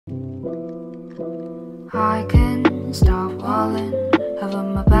I can't stop falling over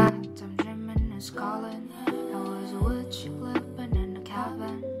my back. I'm dreaming and calling. I was a witch living in a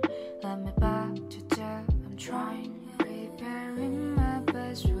cabin. Let me back to there. I'm trying, preparing my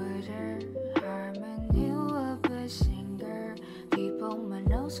best with her. Harmony of a singer. People, my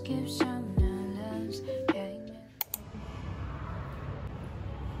nose keeps on my lips.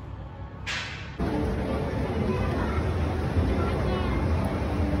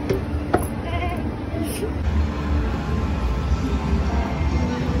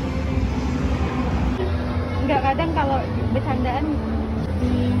 Enggak, kadang kalau bercandaan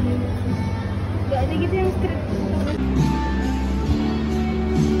enggak ada gitu yang skrip.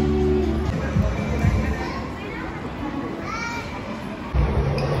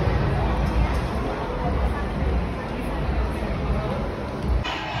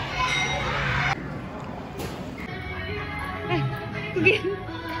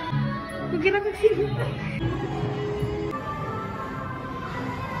 Kukira ke sini.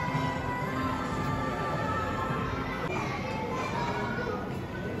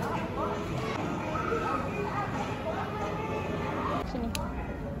 Sini.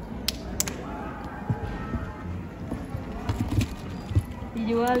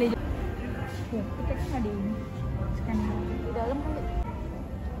 Dijual. Tuh, kita kan ada ini. Sekarang di dalam kali.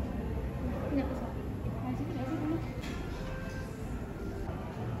 Enggak bisa. Masih enggak sih ini?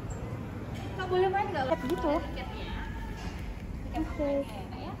 Nggak boleh main nggak lihat gitu ya? Oke.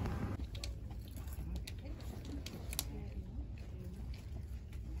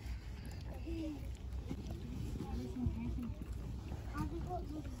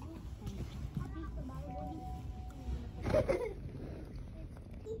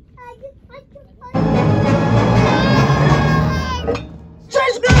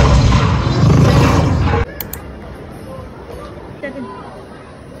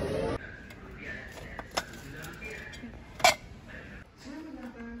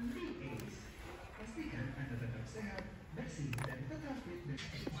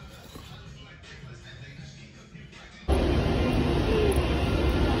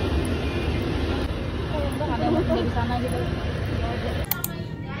 Di sana gitu.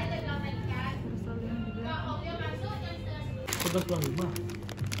 Sudah pulang rumah.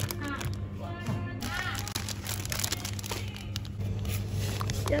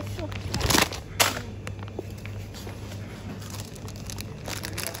 Jatuh.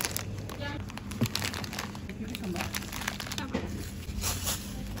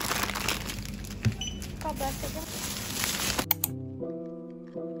 Kabar saja.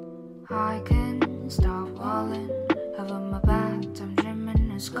 I can't stop falling over my back. I'm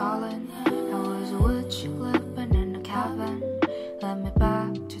dreaming and calling. I was a witch living in a cabin. Let me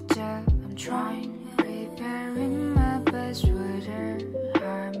back to there. I'm trying, preparing my best with her.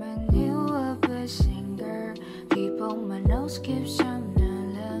 Harmony of a singer. People, my nose keeps on my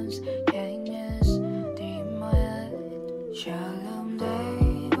lips. Kindness, deep my head. Shalom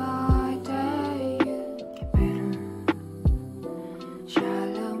day by day. You get better.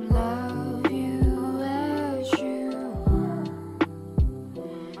 Shalom love you as you are.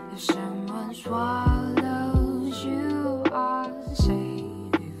 If someone swallows you, I'll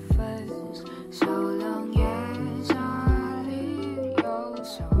save you first. So long as I leave your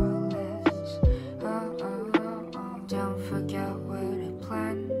soulless. Don't forget what I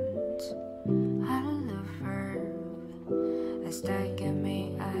planned. I love her. As they give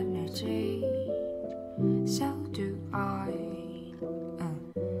me energy, so do I.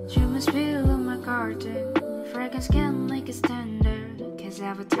 You must be in my garden. Fragrance can make it standard. Cause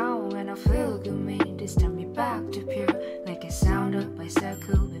every time when I feel good, me this time me back to pure. Like a sound of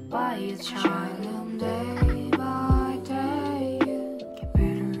bicycle by your child. Day by day, you get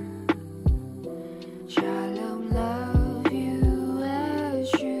better. Shalom love you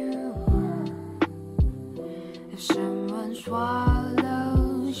as you are. If someone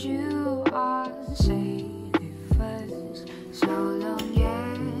swallows you, I'll save you first. So long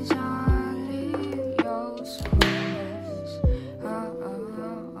as I leave your soulless.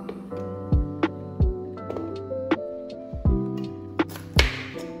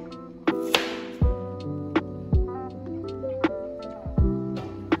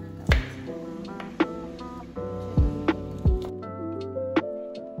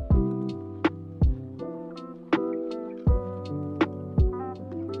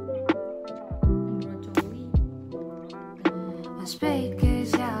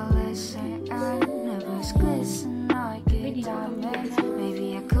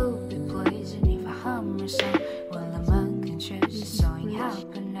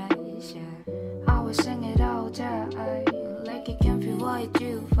 did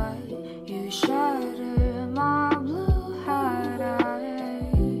you fight? You shattered my blue hat.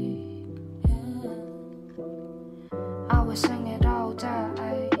 I was singing all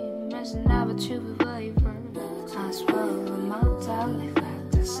day, missing never to be wavered. I swallowed my daily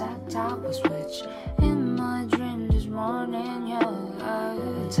fact. I said I was rich in my dream this morning.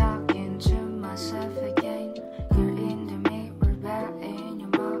 You're talking to myself again. You're in the mirror, back in your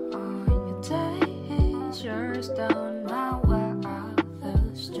mind. Your days, yours don't know where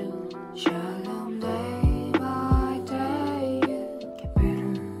others do. Shalom, day by day, you get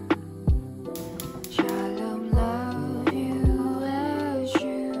better. Shalom, love you as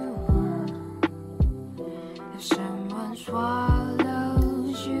you were. If someone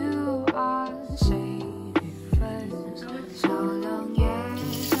swallows you, I'll save you first. So long,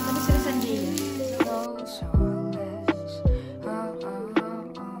 yes, I go so less. Oh, oh,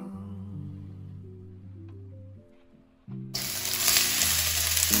 oh, oh.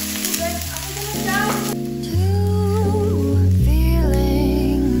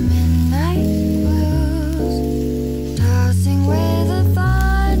 Feeling midnight blues, tossing with the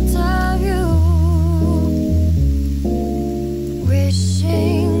thoughts of you,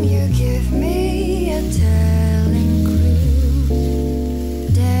 wishing you give me a telling clue.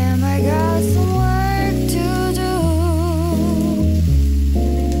 Damn, I got some work to do.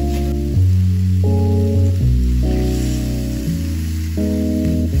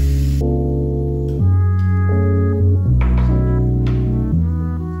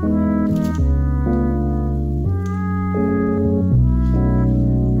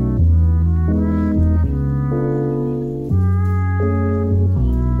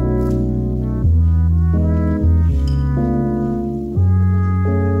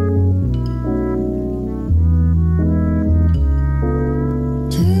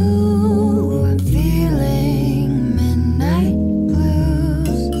 I'm feeling midnight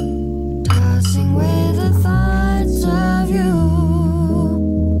blues, tossing with the thoughts of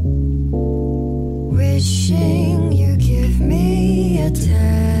you, wishing you give me a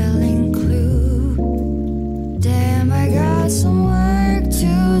telling clue. Damn, I got some work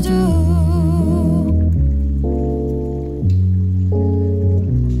to do.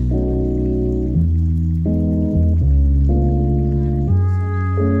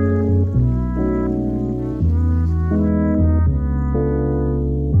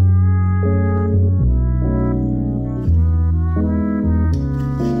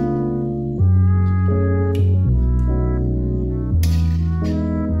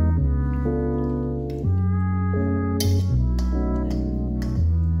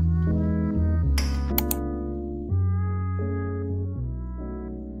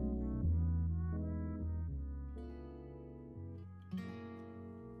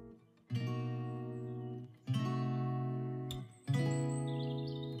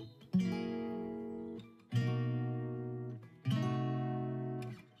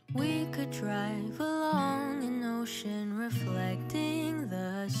 We could drive along an ocean reflecting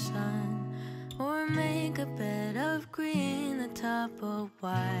the sun, or make a bed of green atop a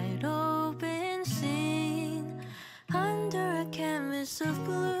wide open scene. Under a canvas of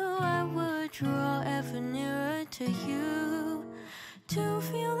blue, I would draw ever nearer to you, to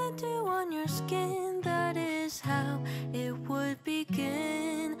feel the dew on your skin. That is how it would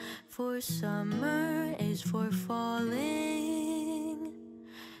begin. For summer is for falling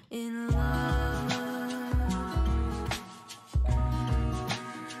in love.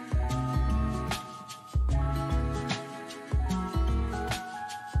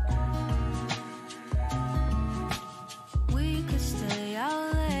 We could stay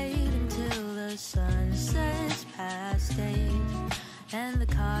out late until the sun sets past 8, and the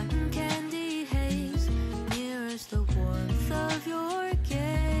cotton candy haze mirrors the warmth of your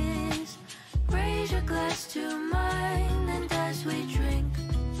gaze. Raise your glass to mine, and as we drink,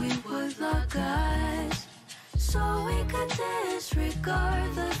 we would lock eyes, so we could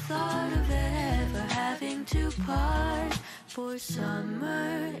disregard the thought of ever having to part. For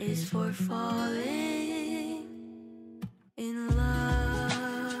summer is for falling in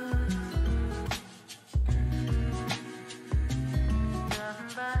love.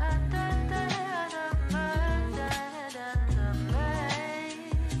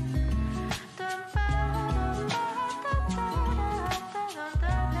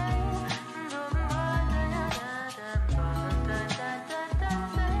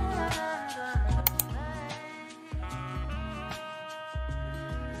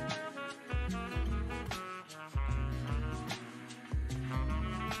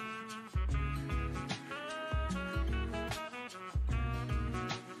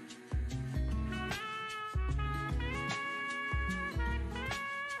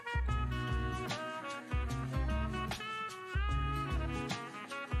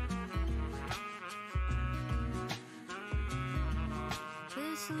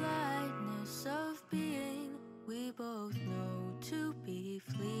 the lightness of being. We both know to be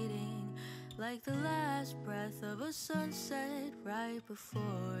fleeting, like the last breath of a sunset right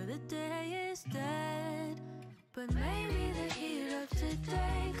before the day is dead. But maybe the heat of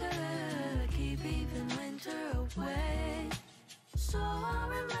today could keep even winter away. So I'll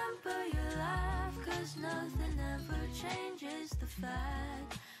remember your laugh, 'cause nothing ever changes the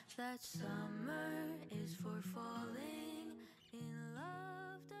fact that summer is for falling in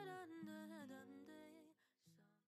love.